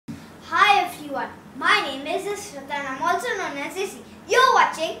everyone, my name is Israt and I'm also known as Issy. You're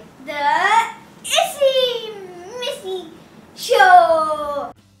watching the Issy Missy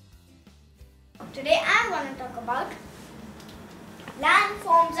show. Today I'm going to talk about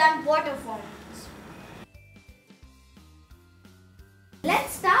landforms and waterforms.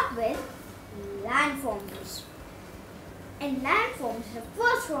 Let's start with landforms. In landforms, the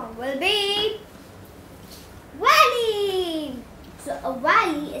first one will be valley. So a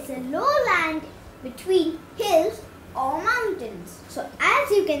valley is a lowland between hills or mountains. So as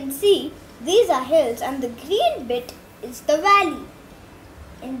you can see, these are hills and the green bit is the valley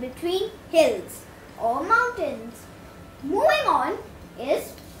in between hills or mountains. Moving on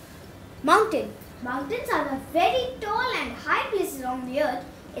is mountain. Mountains are the very tall and high places on the earth.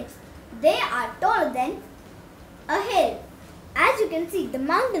 They are taller than a hill. As you can see, the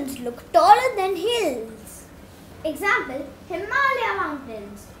mountains look taller than hills. Example, Himalaya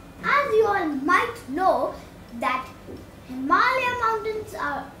mountains. As you all might know that Himalaya mountains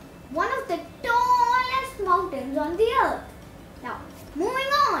are one of the tallest mountains on the earth. Now,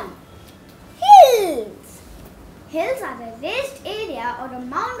 moving on. Hills. Hills are a raised area or a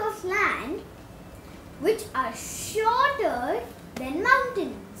mound of land which are shorter than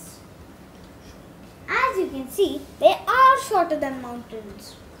mountains. As you can see, they are shorter than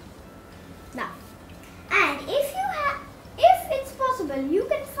mountains. Now, and if it's possible, you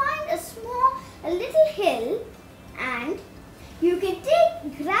can find a little hill and you can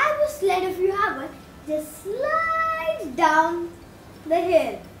grab a sled if you have one, just slide down the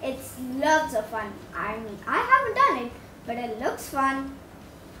hill. It's lots of fun. I mean, I haven't done it, but it looks fun.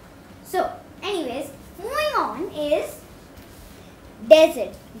 So, anyways, moving on is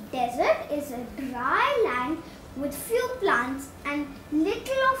desert. Desert is a dry land with few plants and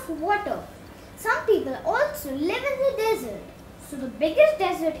little of water. Some people also live in the desert. So the biggest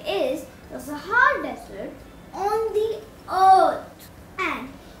desert is the Sahara Desert on the earth. And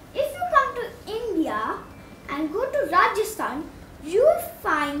if you come to India and go to Rajasthan, you will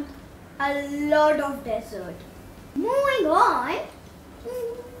find a lot of desert. Moving on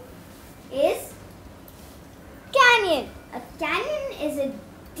is canyon. A canyon is a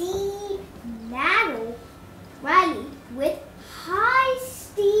deep, narrow valley with high,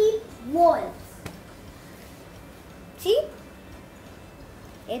 steep walls. See?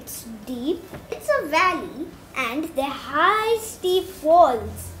 It's deep, it's a valley, and there are high, steep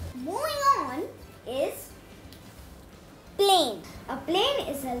walls. Moving on is plain. A plain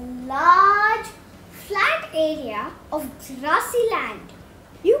is a large, flat area of grassy land.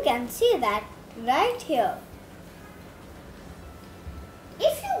 You can see that right here.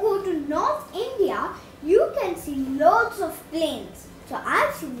 If you go to North India, you can see lots of plains. So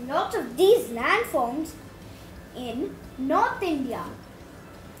I've seen lots of these landforms in North India.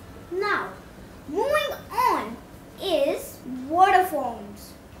 Now, moving on is waterforms.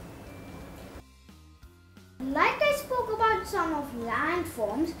 Like I spoke about some of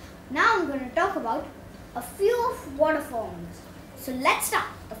landforms, now I'm going to talk about a few of waterforms. So let's start.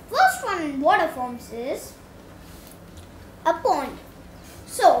 The first one in waterforms is a pond.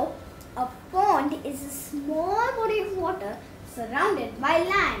 So, a pond is a small body of water surrounded by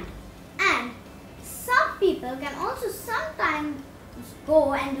land, and some people can also sometimes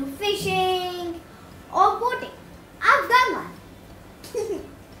go and do fishing or boating. I've done one.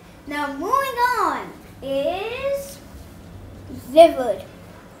 Now moving on is river.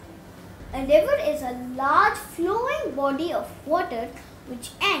 A river is a large flowing body of water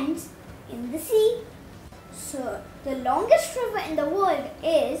which ends in the sea. So the longest river in the world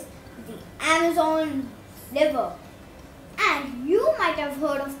is the Amazon River. And you might have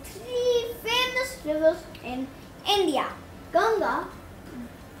heard of 3 famous rivers in India: Ganga,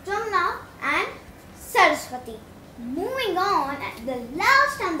 Jamuna and Saraswati. Moving on, the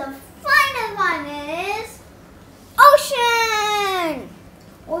last and the final one is ocean.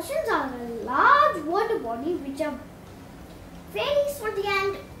 Oceans are a large water body which are very salty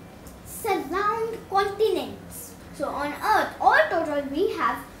and surround continents. So on Earth, all total we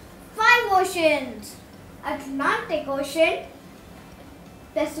have 5 oceans: Atlantic Ocean,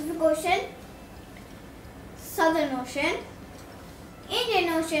 Pacific Ocean, Southern Ocean,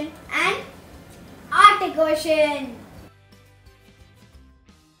 Indian Ocean and Arctic Ocean.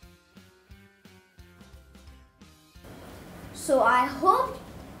 So I hope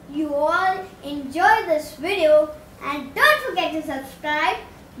you all enjoyed this video and don't forget to subscribe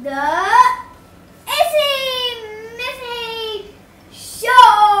the